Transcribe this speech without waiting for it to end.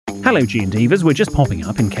Hello G&Divas, we're just popping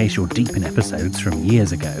up in case you're deep in episodes from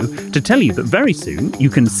years ago to tell you that very soon you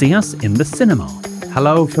can see us in the cinema.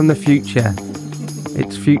 Hello from the future.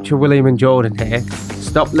 It's future William and Jordan here.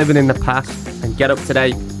 Stop living in the past and get up to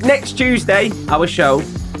date. Next Tuesday, our show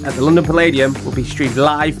at the London Palladium will be streamed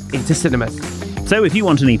live into cinemas. So if you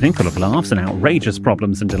want an evening full of laughs and outrageous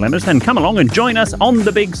problems and dilemmas, then come along and join us on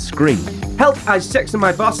the big screen. Help I Sexted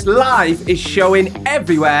My Boss Live is showing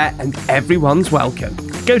everywhere and everyone's welcome.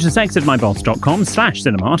 Go to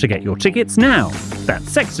sextedmyboss.com/cinema to get your tickets now. That's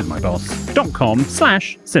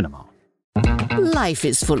sextedmyboss.com/cinema. Life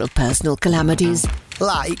is full of personal calamities.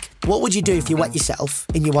 Like, what would you do if you wet yourself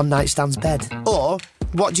in your one-night stand's bed? Or,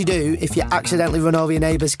 what do you do if you accidentally run over your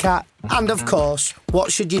neighbour's cat? And, of course,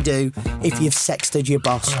 what should you do if you've sexted your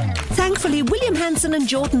boss? Thankfully, William Hanson and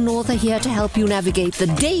Jordan North are here to help you navigate the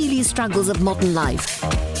daily struggles of modern life.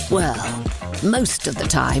 Well, most of the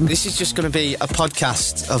time. This is just going to be a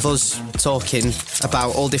podcast of us talking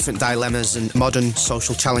about all different dilemmas and modern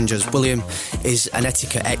social challenges. William is an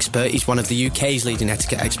etiquette expert. He's one of the UK's leading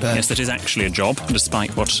etiquette experts. Yes, that is actually a job,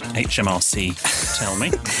 despite what HMRC tell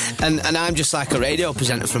me. and I'm just like a radio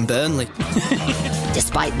presenter from Burnley.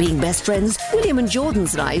 Despite being best friends, William and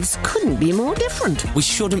Jordan's lives couldn't be more different. We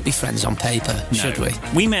shouldn't be friends on paper, should we?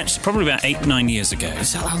 We met probably about 8-9 years ago.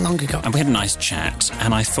 Is that how long ago? And we had a nice chat,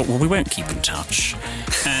 and I thought, well, we won't keep in touch.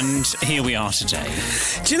 And here we are today.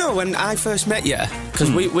 Do you know, when I first met you, because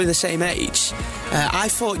we're the same age, I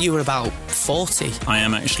thought you were about 40. I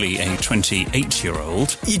am actually a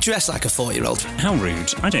 28-year-old. You dress like a 40-year-old. How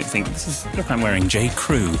rude. I don't think this is... Look, I'm wearing J.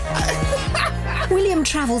 Crew. William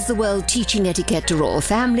travels the world teaching etiquette to royal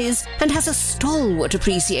families and has a stalwart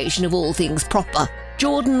appreciation of all things proper.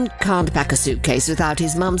 Jordan can't pack a suitcase without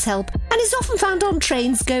his mum's help and is often found on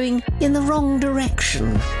trains going in the wrong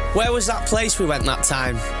direction. Where was that place we went that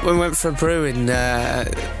time? When we went for a brew in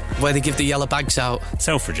where they give the yellow bags out?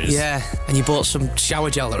 Selfridges? Yeah, and you bought some shower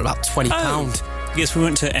gel at about £20. Yes, we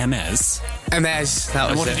went to MS. MS, that was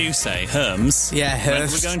And what did you say? Herms? Yeah,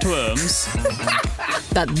 Herms. We're going to Herms.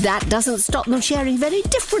 But that doesn't stop them sharing very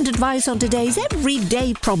different advice on today's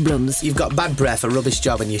everyday problems. You've got bad breath, a rubbish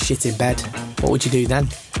job, and you're shit in bed. What would you do then?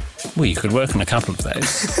 Well, you could work on a couple of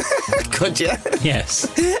those. Could you? Yes.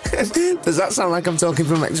 Does that sound like I'm talking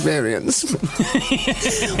from experience?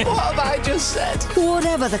 What have I just said?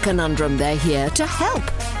 Whatever the conundrum, they're here to help.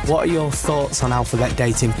 What are your thoughts on alphabet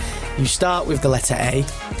dating? You start with the letter A,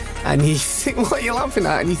 and you think, what are you laughing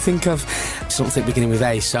at? And you think of something beginning with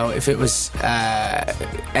A. So if it was A,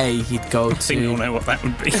 you'd go to... I think we all know what that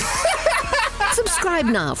would be. Subscribe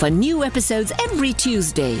now for new episodes every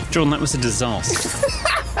Tuesday. Jordan, that was a disaster.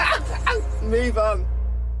 Move on.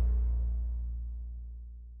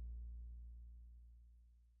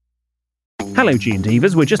 Hello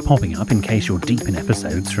G&Divas, we're just popping up in case you're deep in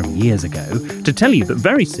episodes from years ago to tell you that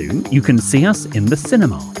very soon you can see us in the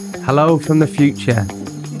cinema. Hello from the future.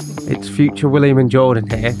 It's future William and Jordan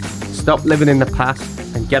here. Stop living in the past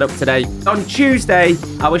and get up to date. On Tuesday,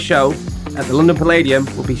 our show at the London Palladium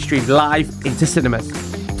will be streamed live into cinemas.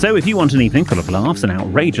 So if you want an evening full of laughs and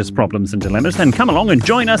outrageous problems and dilemmas, then come along and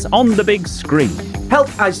join us on the big screen. Help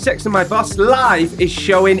I Sexted My Boss Live is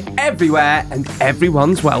showing everywhere and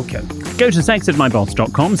everyone's welcome. Go to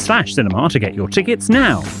sextedmyboss.com/cinema to get your tickets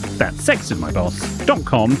now. That's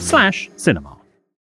sextedmyboss.com/cinema.